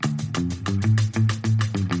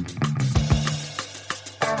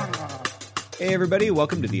Hey everybody,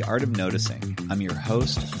 welcome to The Art of Noticing. I'm your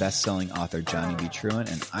host, best-selling author Johnny B. Truant,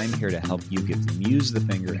 and I'm here to help you give the muse the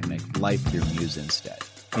finger and make life your muse instead.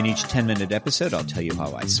 In each 10-minute episode, I'll tell you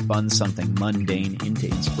how I spun something mundane into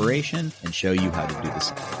inspiration and show you how to do the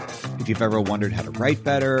same. If you've ever wondered how to write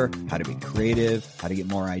better, how to be creative, how to get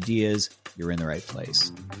more ideas, you're in the right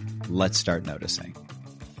place. Let's start noticing.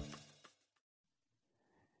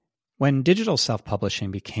 When digital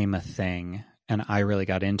self-publishing became a thing, and I really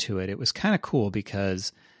got into it, it was kind of cool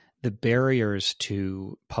because the barriers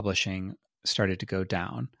to publishing started to go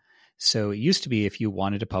down. So it used to be if you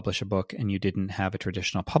wanted to publish a book and you didn't have a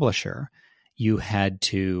traditional publisher, you had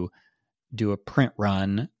to do a print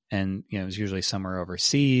run, and it was usually somewhere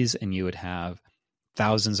overseas, and you would have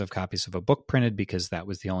thousands of copies of a book printed because that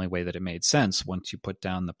was the only way that it made sense. Once you put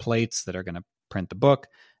down the plates that are going to print the book,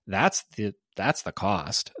 that's the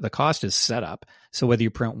cost. The cost is setup. So whether you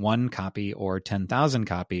print one copy or 10,000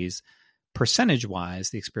 copies, percentage-wise,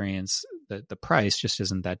 the experience, the price just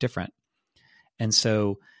isn't that different. And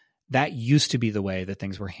so that used to be the way that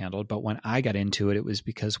things were handled. But when I got into it, it was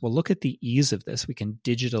because, well, look at the ease of this. We can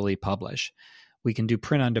digitally publish. We can do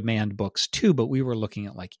print-on-demand books too, but we were looking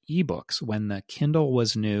at like ebooks. When the Kindle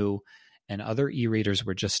was new and other e-readers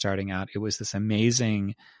were just starting out, it was this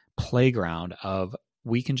amazing playground of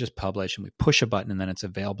we can just publish and we push a button and then it's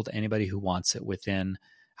available to anybody who wants it within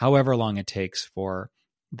however long it takes for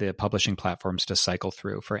the publishing platforms to cycle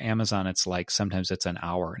through. For Amazon, it's like sometimes it's an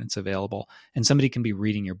hour and it's available, and somebody can be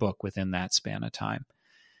reading your book within that span of time.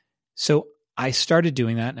 So I started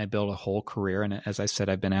doing that and I built a whole career. And as I said,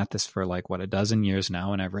 I've been at this for like, a dozen years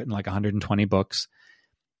now, and I've written like 120 books.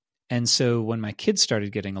 And so when my kids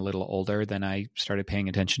started getting a little older, then I started paying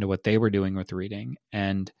attention to what they were doing with reading.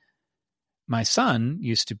 And my son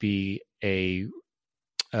used to be a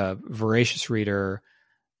voracious reader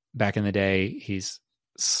back in the day. He's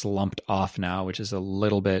slumped off now, which is a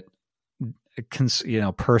little bit,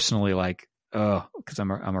 personally like, because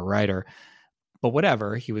I'm a writer. But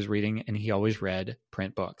whatever, he was reading, and he always read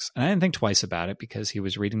print books. And I didn't think twice about it because he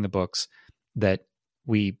was reading the books that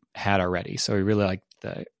we had already. So he really liked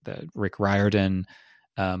the Rick Riordan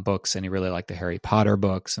books, and he really liked the Harry Potter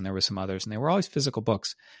books, and there were some others, and they were always physical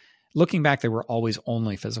books. Looking back, they were always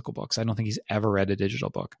only physical books. I don't think he's ever read a digital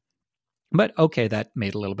book. But okay, that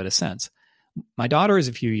made a little bit of sense. My daughter is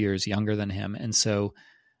a few years younger than him, and so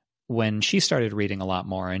when she started reading a lot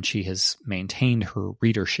more, and she has maintained her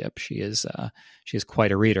readership, she is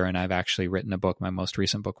quite a reader, and I've actually written a book. My most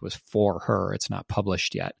recent book was for her. It's not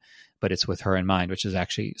published yet, but it's with her in mind, which is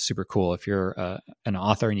actually super cool. If you're an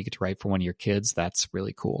author and you get to write for one of your kids, that's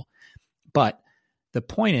really cool. But the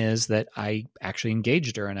point is that I actually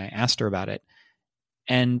engaged her and I asked her about it,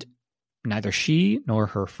 and neither she nor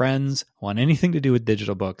her friends want anything to do with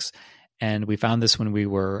digital books. And we found this when we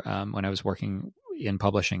were, when I was working in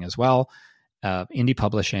publishing as well, indie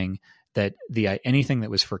publishing, that anything that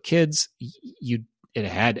was for kids,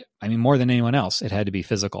 more than anyone else, it had to be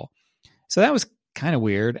physical. So that was kind of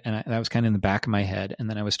weird. And that was kind of in the back of my head. And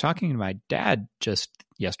then I was talking to my dad just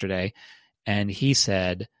yesterday, and he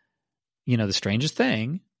said, the strangest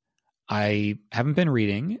thing, I haven't been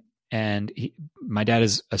reading, and my dad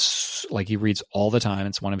is he reads all the time.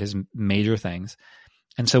 It's one of his major things.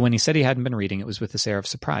 And so when he said he hadn't been reading, it was with this air of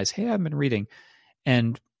surprise. Hey, I haven't been reading.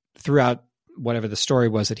 And throughout whatever the story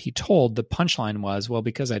was that he told, the punchline was, well,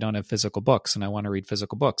 because I don't have physical books and I want to read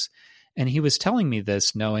physical books. And he was telling me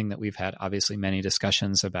this knowing that we've had obviously many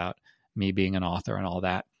discussions about me being an author and all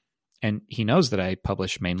that. And he knows that I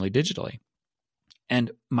publish mainly digitally.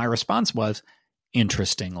 And my response was,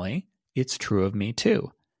 interestingly, it's true of me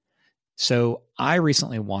too. So I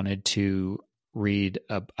recently wanted to read.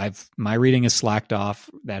 My reading is slacked off.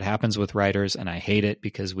 That happens with writers, and I hate it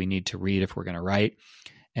because we need to read if we're going to write.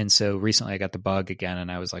 And so recently I got the bug again, and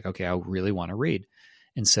I was like, okay, I really want to read.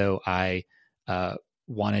 And so I knew I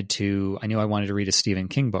wanted to read a Stephen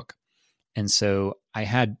King book. And so I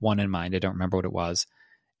had one in mind. I don't remember what it was.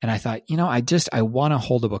 And I thought, I want to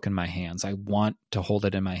hold a book in my hands. I want to hold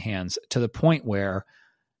it in my hands, to the point where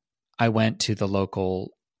I went to the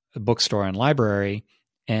local bookstore and library,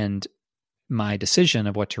 and my decision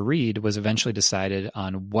of what to read was eventually decided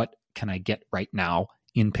on what can I get right now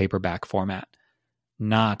in paperback format,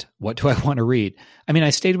 not what do I want to read. I mean, I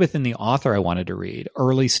stayed within the author I wanted to read,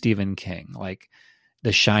 early Stephen King, like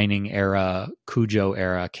the Shining era, Cujo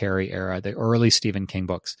era, Carrie era, the early Stephen King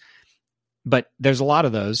books. But there's a lot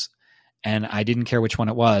of those, and I didn't care which one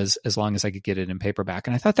it was as long as I could get it in paperback.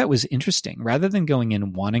 And I thought that was interesting. Rather than going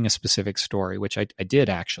in wanting a specific story, which I did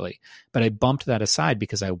actually, but I bumped that aside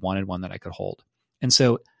because I wanted one that I could hold. And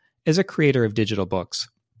so as a creator of digital books,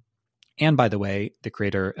 And by the way, the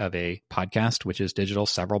creator of a podcast, which is digital,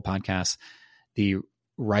 several podcasts, the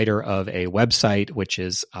writer of a website, which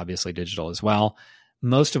is obviously digital as well.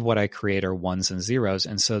 Most of what I create are ones and zeros.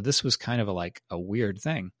 And so this was kind of a weird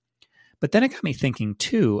thing. But then it got me thinking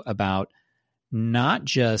too about not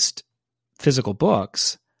just physical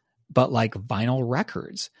books, but like vinyl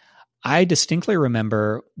records. I distinctly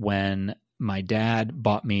remember when my dad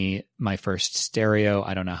bought me my first stereo.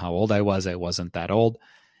 I don't know how old I was. I wasn't that old.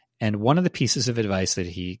 And one of the pieces of advice that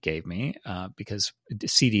he gave me, because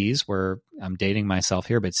CDs were, I'm dating myself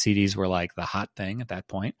here, but CDs were like the hot thing at that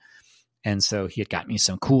point. And so he had got me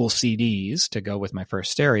some cool CDs to go with my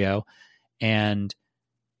first stereo. And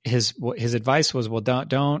his advice was, well,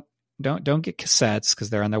 don't get cassettes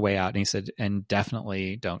because they're on their way out. And he said, and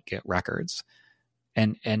definitely don't get records.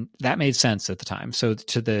 And that made sense at the time. So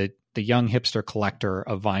to the young hipster collector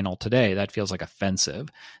of vinyl today, that feels like offensive.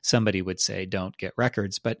 Somebody would say, don't get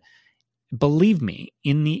records. But believe me,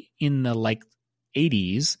 in the like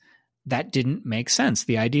 80s, that didn't make sense.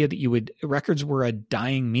 The idea that records were a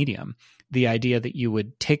dying medium. The idea that you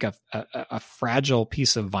would take a fragile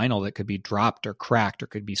piece of vinyl that could be dropped or cracked or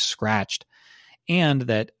could be scratched. And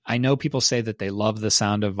that I know people say that they love the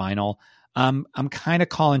sound of vinyl. I'm kind of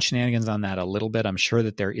calling shenanigans on that a little bit. I'm sure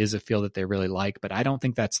that there is a feel that they really like, but I don't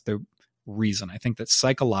think that's the reason. I think that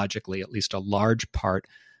psychologically, at least a large part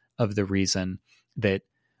of the reason that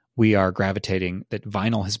we are gravitating, that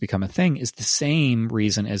vinyl has become a thing, is the same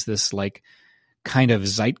reason as this like kind of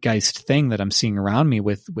zeitgeist thing that I'm seeing around me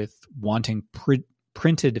with wanting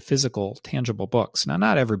printed, physical, tangible books. Now,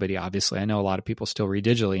 not everybody, obviously. I know a lot of people still read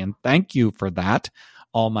digitally, and thank you for that,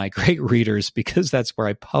 all my great readers, because that's where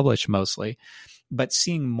I publish mostly. But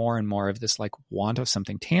seeing more and more of this like want of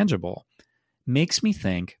something tangible makes me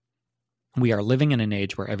think we are living in an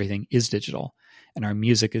age where everything is digital, and our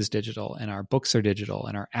music is digital, and our books are digital,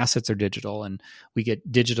 and our assets are digital, and we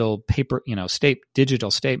get digital paper,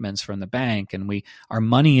 digital statements from the bank, and our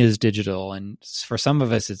money is digital, and for some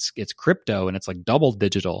of us it's crypto, and it's like double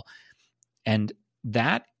digital, and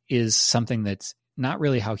that is something that's not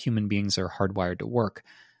really how human beings are hardwired to work.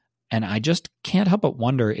 And I just can't help but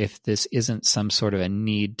wonder if this isn't some sort of a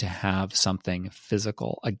need to have something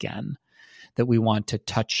physical again, that we want to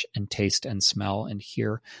touch and taste and smell and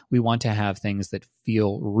hear. We want to have things that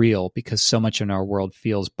feel real because so much in our world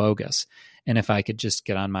feels bogus. And if I could just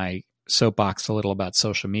get on my soapbox a little about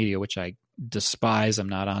social media, which I despise, I'm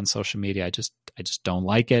not on social media. I just don't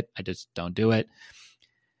like it. I just don't do it.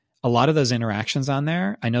 A lot of those interactions on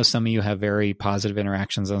there, I know some of you have very positive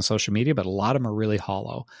interactions on social media, but a lot of them are really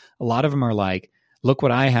hollow. A lot of them are like, look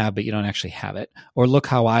what I have, but you don't actually have it. Or look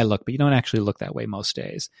how I look, but you don't actually look that way most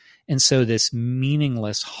days. And so this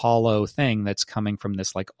meaningless, hollow thing that's coming from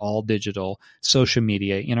this like all digital social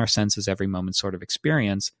media in our senses every moment sort of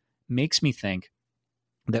experience makes me think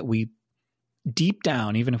that we deep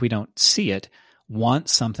down, even if we don't see it, want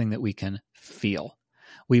something that we can feel.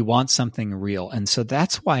 We want something real. And so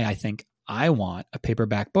that's why I think I want a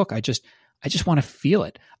paperback book. I just want to feel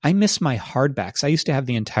it. I miss my hardbacks. I used to have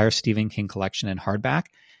the entire Stephen King collection in hardback,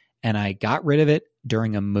 and I got rid of it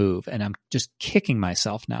during a move, and I'm just kicking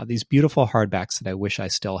myself now. These beautiful hardbacks that I wish I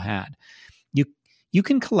still had. You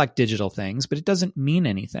can collect digital things, but it doesn't mean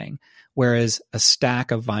anything. Whereas a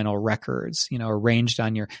stack of vinyl records, arranged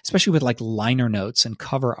on especially with like liner notes and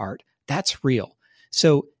cover art, that's real.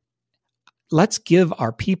 So let's give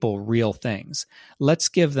our people real things. Let's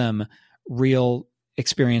give them real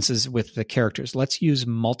experiences with the characters. Let's use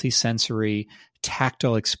multisensory,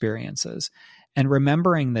 tactile experiences. And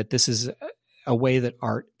remembering that this is a way that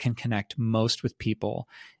art can connect most with people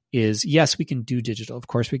is, yes, we can do digital. Of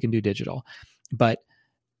course we can do digital. But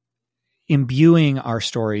imbuing our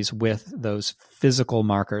stories with those physical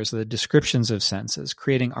markers, the descriptions of senses,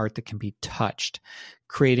 creating art that can be touched,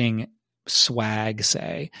 creating swag,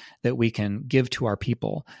 say, that we can give to our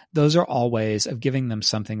people. Those are all ways of giving them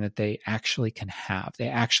something that they actually can have. They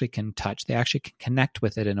actually can touch. They actually can connect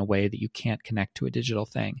with it in a way that you can't connect to a digital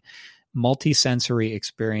thing. Multisensory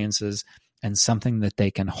experiences and something that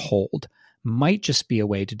they can hold might just be a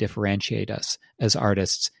way to differentiate us as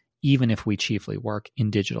artists, even if we chiefly work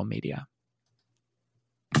in digital media.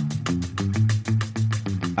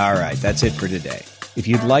 All right, that's it for today. If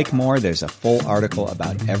you'd like more, there's a full article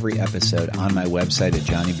about every episode on my website at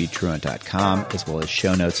johnnybtruant.com, as well as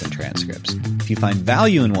show notes and transcripts. If you find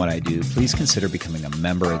value in what I do, please consider becoming a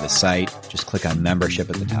member of the site. Just click on membership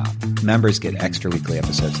at the top. Members get extra weekly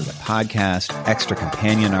episodes of the podcast, extra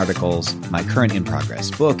companion articles, my current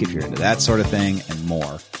in-progress book, if you're into that sort of thing, and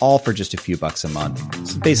more, all for just a few bucks a month.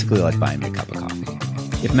 It's basically like buying me a cup of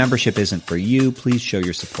coffee. If membership isn't for you, please show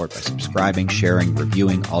your support by subscribing, sharing,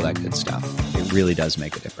 reviewing, all that good stuff. It really does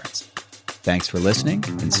make a difference. Thanks for listening,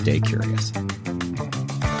 and stay curious.